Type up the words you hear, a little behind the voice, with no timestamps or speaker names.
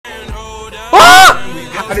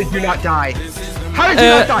How did you not die? How did you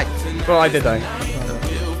not die? Well, I did die.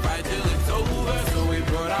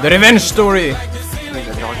 The revenge story.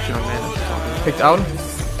 Picked out.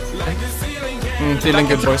 Feeling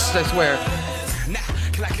good, boys. I swear.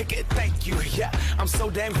 I'm so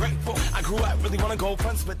damn grateful. I grew up really wanna go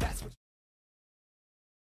fronts, but that's what.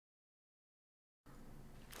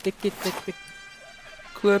 Tick.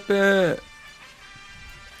 Clip it.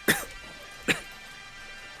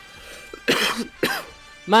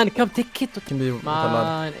 Man, come take it. Can be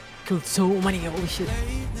Man, killed so many. Holy shit.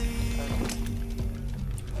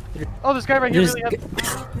 Oh, this guy right here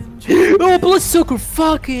really Oh, bloodsucker,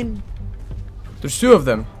 fucking. There's two of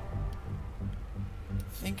them.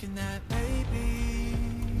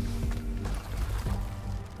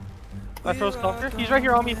 I throw stalker. He's right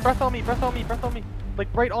here on me. Breath on me.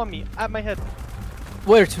 Like right on me, at my head.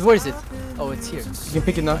 Where is it? Oh, it's here. You can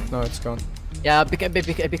pick it now. No, it's gone. Yeah, I pick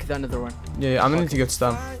another one. Yeah, I'm gonna need to get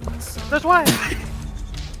stamp. There's one.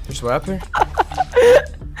 There's what here?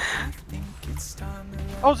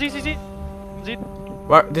 Oh, Z.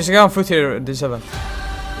 Where? There's a guy on foot here. There's 7.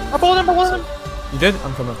 I bowled him. You did?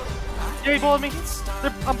 I'm coming. Yeah, he bowled me.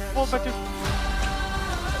 I'm bowled by 2.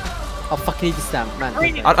 I'll fucking need the stamp, man.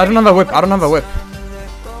 I don't have a whip.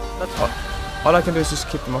 That's fine. All I can do is just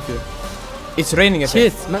keep them off you. It's raining, I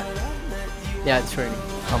think. Shit, man. Yeah, it's raining.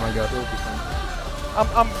 Oh my god. It'll be fine.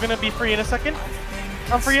 I'm gonna be free in a second.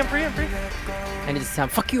 I'm free. I need the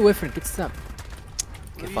stamp. Fuck you, Wayford. Get the stamp.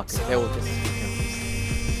 Okay, fuck it. They will just.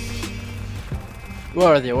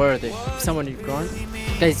 Where are they? Someone in ground.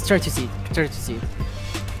 Guys, try to see it.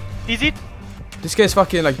 Easy. This guy's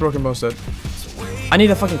fucking like broken bones dead. I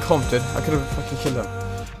need a fucking comp, dude. I could have fucking killed him.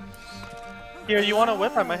 Here, you want a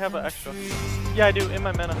whip? I might have an extra. Yeah, I do, in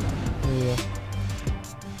my mana. Yeah.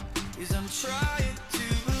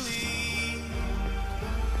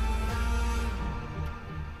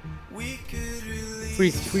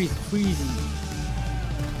 Freeze.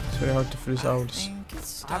 It's very hard to freeze owls.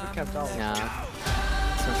 I haven't kept out. Nah.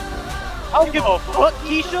 I don't give a fuck,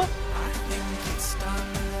 Keisha.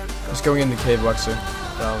 It's going in the cave, actually.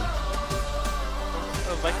 Down.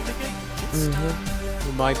 Viking again?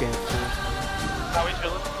 We might be. How he's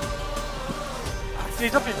chilling?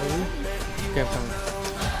 He's up here. Okay, I'm coming.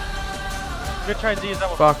 Good try and Z is that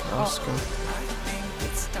one. Fuck, I'm just going.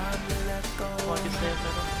 Come on, get stand,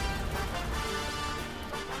 man.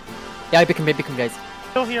 Yeah, I pick him, guys.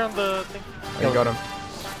 Still here on the thing. I got him.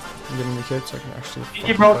 I'm getting the kid so I can actually.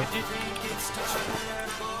 GG, bro.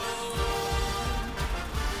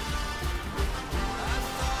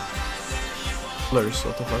 Blurs,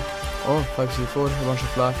 what the fuck? Oh, 5C4, a bunch of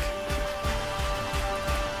flak.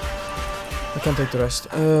 I can't take the rest.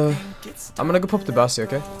 I'm gonna go pop the Bassi,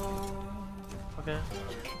 okay? Okay.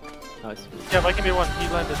 Nice. Yeah, Viking B1, he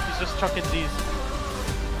landed. He's just chucking Z's.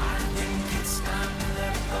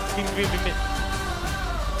 Beam.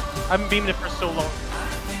 I haven't beamed it for so long.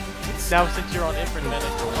 Now since you're on infinite, man,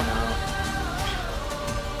 it's so long.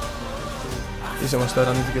 He's almost dead,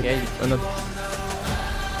 I need to get another.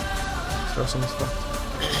 Throw some stuff.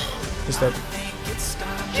 He's dead.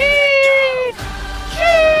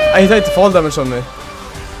 I tried to fall damage on me.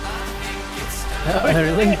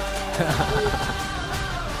 Really?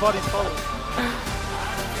 Body's falling.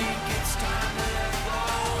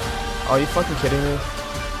 Are you fucking kidding me?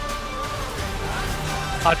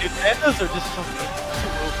 Dude, pandas are just fucking too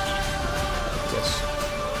OP. Yes.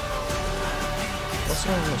 What's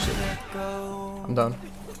wrong with this? I'm done.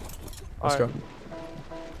 Let's go.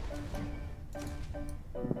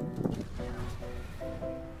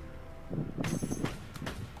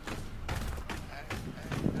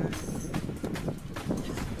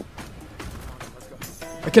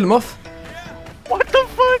 I killed him off. What the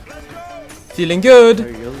fuck? Feeling good.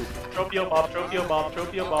 Tropio bomb.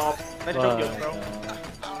 Nice tropios, bro.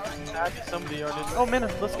 Somebody already. Oh man,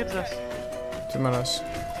 let's get this. 2 manas.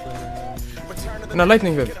 No,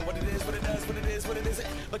 lightning whip.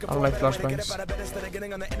 I don't like flashbangs.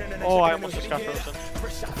 Oh, I almost just got frozen.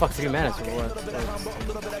 Fuck 3 mana, so what?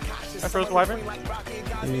 I froze Wyvern.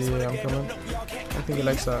 Yeah, I'm coming. I don't think he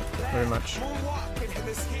likes that very much.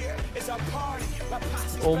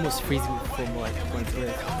 Almost freezing from like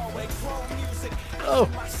 23. Oh!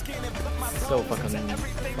 So fucking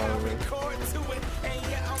far away.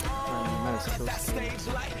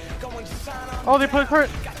 Oh, they put hurt.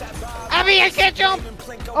 Abby, I can't jump!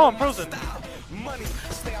 Oh, I'm frozen.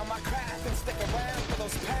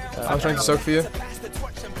 I was trying to soak for you.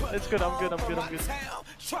 It's good, I'm good.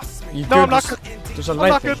 You No, good? I'm not good. There's a I'm not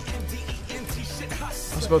lightning. good.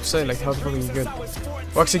 I was about to say, like, how the fuck are you good?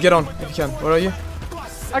 Well, actually, get on if you can. Where are you?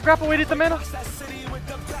 I grapple weighted the mana.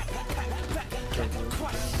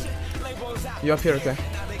 You up here, okay?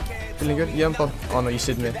 Feeling good? Jump on. Oh no, you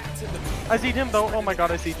see me. I see him though. Oh my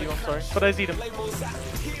god, I see you. I'm sorry, but I see him.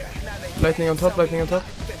 Lightning on top, lightning on top.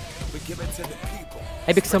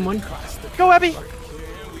 I pick someone. Go, Abby.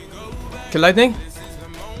 Kill lightning.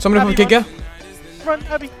 Somebody from Giga. Run,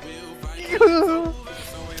 Abby.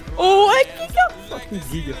 Oh, I Giga. Fucking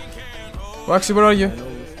Giga. Waxy, where are you?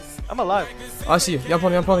 I'm alive. I see you. Jump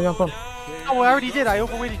on, jump on, jump on. Oh, I already did. I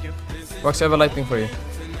overweighted you. Waxy, I have a lightning for you.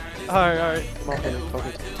 Alright.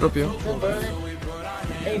 Drop you.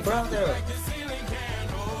 Hey, brother.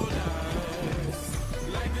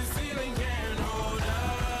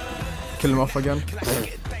 Kill him off again.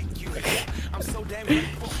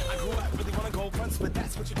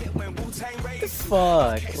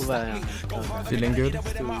 Fuck. Feeling good.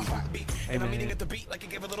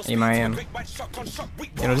 Hey man.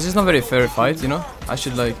 You know, this is not very fair fight, you know? I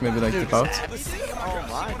should like maybe like dip out.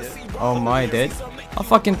 Oh my dude. I'll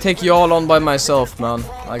fucking take you all on by myself, man.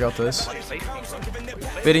 I got this.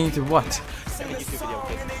 Bidding into what?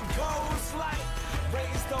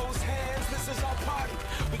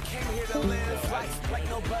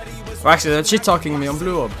 Well, actually, that shit talking me on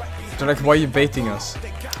blue up. They're like, why are you baiting us?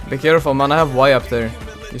 Be careful, man. I have Y up there.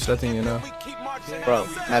 Just letting you know. Bro,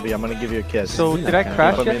 Abby, I'm gonna give you a kiss. So, did I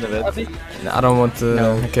crash Put me in it? the vid. Nah, I don't want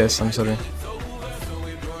a kiss, I'm sorry.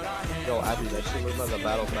 Yo, Abby, that shit looks like a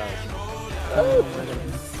battle pass.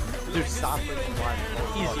 Dude, stop freaking lying.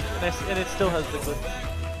 Easy. And it still has the glitch.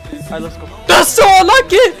 Alright, let's go. That's so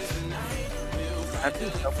unlucky!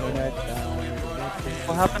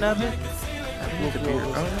 What happened, Abby? Oh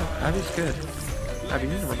no, Abby's good. Abby,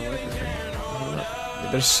 you need to run away from this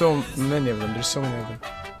thing. There's so many of them, there's so many of them.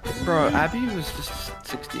 Bro, Abby was just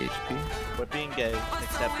 60 HP. Quit being gay.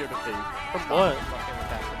 Accept your defeat. From what?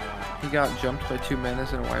 He got jumped by 2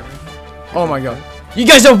 manas and a wyvern. Oh my god. You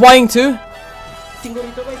guys are Ying too?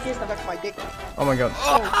 Oh my god.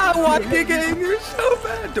 Oh, what the game? You're so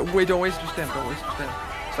bad. Don't waste your stem. Don't waste your stem.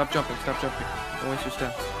 Stop jumping. Stop jumping. Don't waste your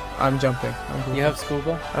stem. I'm jumping. You have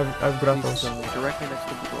scuba? I've grapples. Directly next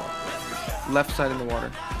to the wall. Left side in the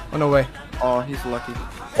water. Oh no way. Oh, he's lucky.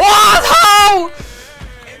 What? How?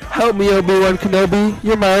 Help me, Obi-Wan Kenobi.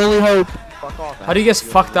 You're my only hope. Fuck off. How do you guys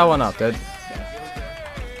fuck that one up, dude?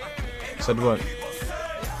 Said what?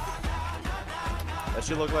 That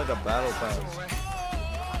should look like a battle pass.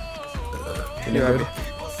 Feeling good?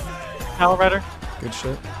 Power Rider. Good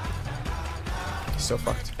shit. So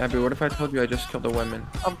fucked. Abby, what if I told you I just killed a woman?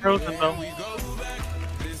 I'm frozen though.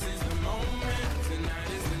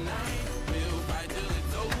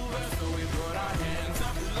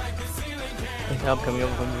 I'm coming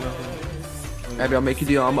over from you. Abby, I'll make you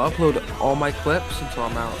deal. I'm gonna upload all my clips until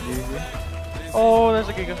I'm out. Do you agree? Oh, there's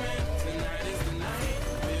a Giga.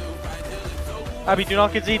 Abby, do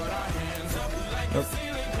not get Z'd.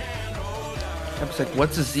 Abby's like,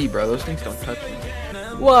 what's a Z, bro? Those things don't touch me.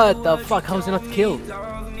 What the fuck? How's he not killed?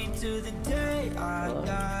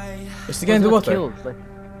 Is the guy in the water? Killed? Like,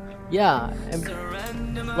 yeah.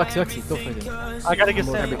 Waxy, go for it. I gotta get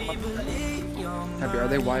Sam. Abby, are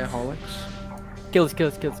they Yaholics? Kills. Go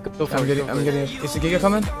for I'm it. getting it. Is the Giga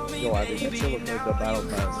coming? Yo, Abby, that should look like a battle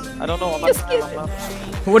pass. I don't know. I'm not.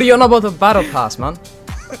 What are you on about the battle pass, man?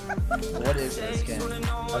 What is this game?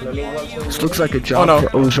 This looks like a job no.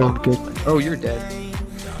 for Ozone Kick. Oh, you're dead.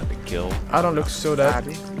 Kill. I don't look so dead.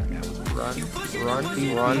 Abby.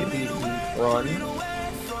 Run.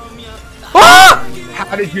 Ah!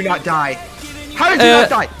 How did you not die? How did you not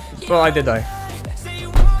die? Well, I did die.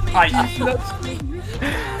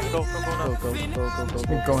 Go now.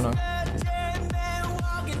 Keep going on.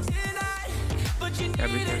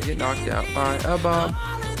 Abby's gonna get knocked out by a bomb.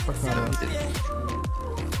 Fuck no, no.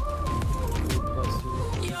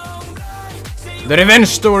 The revenge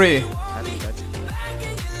story!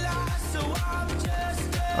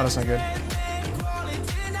 Oh, that's not good. I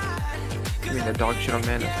mean, the dog shit on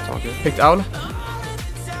mana. It's all good. Picked owl.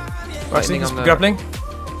 Lightning He's on the- grappling.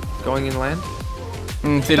 Going in land.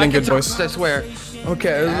 Feeling good, boys. I swear.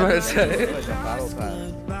 Okay, I was about to say. Like a battle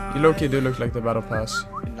pass. You low-key do look like the battle pass.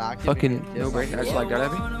 Fucking no brain. I just lagged out,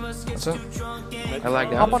 Abby. What's that? I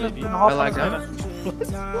lagged Hop out. on it. I lagged out.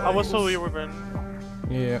 I was so you were been.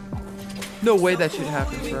 Yeah. No way that shit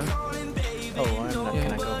happens, bro. Oh, I'm not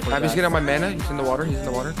gonna go for Abby's that. getting on my mana. He's in the water.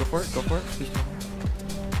 Go for it.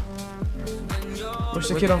 Where's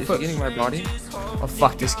the kid on Is he foot? getting my body? Oh,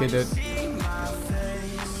 fuck this kid, dude.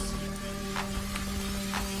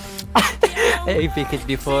 Hey, pick it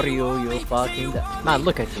before you fucking... Man,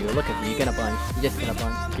 look at you. You're gonna punch. You're just gonna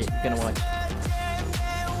punch. Okay, you're gonna watch.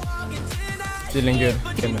 Feeling good.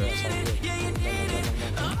 Give me that.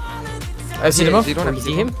 I see them off. You don't Oh, have you to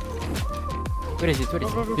see do him? Where is it? Where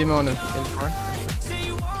is it? Be my owner.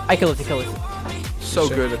 I kill it, I kill it. So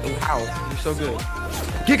good. Wow, you're so good.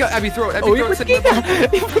 Giga, Abby, throw it. Abby, Oh, throw you it. put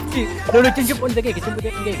Giga! No, jump on the Giga, jump on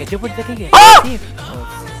the Giga, jump on the Giga.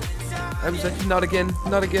 I was like, not again,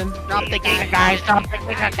 not again. Drop the Giga, guys. Drop the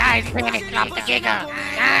Giga, guys. Please, drop the Giga.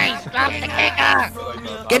 Guys, drop the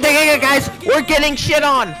Giga. Get the Giga, guys! We're getting shit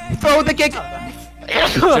on! Throw the Giga!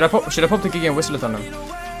 Should I pop the Giga and whistle it on him?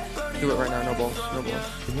 Do it right now, no balls, no balls.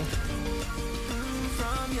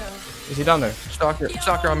 Is he down there?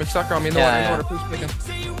 Stalker on me, in the water, please pick him.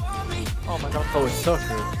 Oh my god. Oh, it's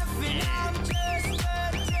soccer.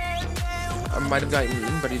 I might have gotten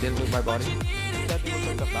eaten, but he didn't loot my body.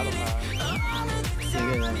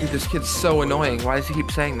 Dude, this kid's so annoying. Why does he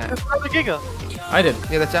keep saying that? Drop the Giga. I did.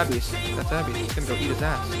 Yeah, that's Abby's. That's Abby's. He's gonna go eat his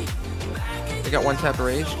ass. They got one tap of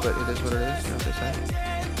rage, but it is what it is. You know what they say.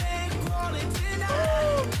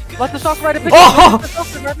 Let the soccer rider pick Oh! him. Let the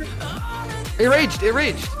soccer rider. It raged. It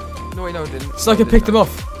raged. No, wait, no, it didn't. It's like I picked him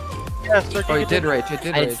off. Yes, sir. Oh, it did rage. It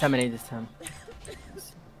did I rage. did stamina this time.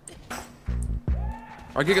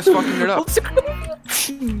 Our Giga's fucking it up.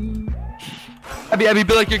 Abby,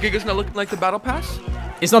 be like your Giga's not looking like the battle pass?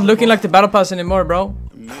 It's not looking like the battle pass anymore, bro.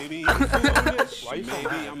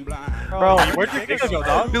 Bro, where'd your Giga go,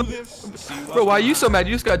 dog? Bro, why are you so mad?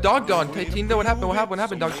 You just got dogged on. Hey, team, what happened? What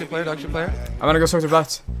happened? Dog shit player, dog shit player. I'm gonna go talk to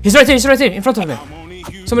Blat. He's right here, in front of me.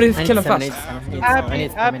 Somebody kill him fast.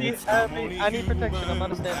 I need protection. I'm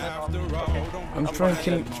not a stand-man. Okay. I'm trying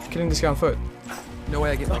killing this guy on foot. No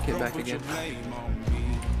way I get my kid back again.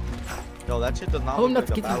 Yo, that shit does not Oh, I'm look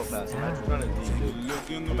not like a battle getting pass. Imagine running these,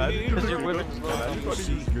 dude. Imagine Because your women is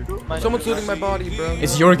low. Someone's looting my body, bro.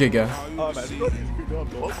 It's your Giga.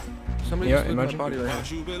 Somebody's Yeah, looting my imagine. body right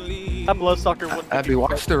now. That blood soccer would. Abby,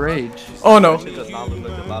 watch the rage. Oh no. That shit does not look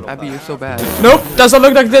like a battle Abby, pass. you're so bad. Nope, doesn't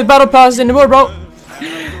look like the battle pass anymore, bro.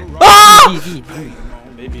 Ah!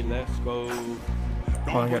 Maybe let's go.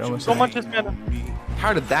 Oh, I got almost. So much is mana.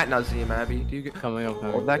 How did that not see him, Abby? Do you get? Coming up, Oh,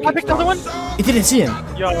 coming. that I kid's picked the other one. It didn't see him.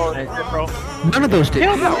 Yo, bro. None of those did.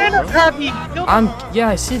 Kill the mana, Abby. Kill the Yeah,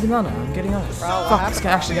 I see the mana. I'm getting on it. Fuck, this guy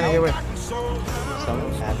actually gonna get away.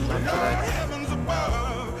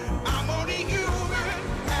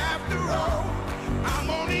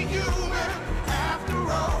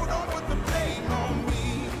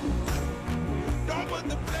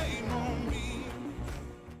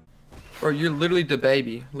 Bro, you're literally the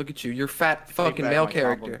baby. Look at you. You're fat fucking male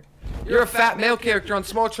character. You're a fat male character on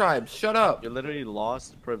SmallTribes. Shut up. You literally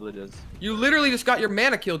lost privileges. You literally just got your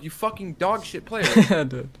mana killed, you fucking dog shit player.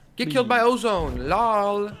 Dude. Get killed by Ozone.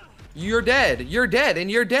 Lol. You're dead. You're dead and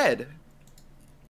you're dead.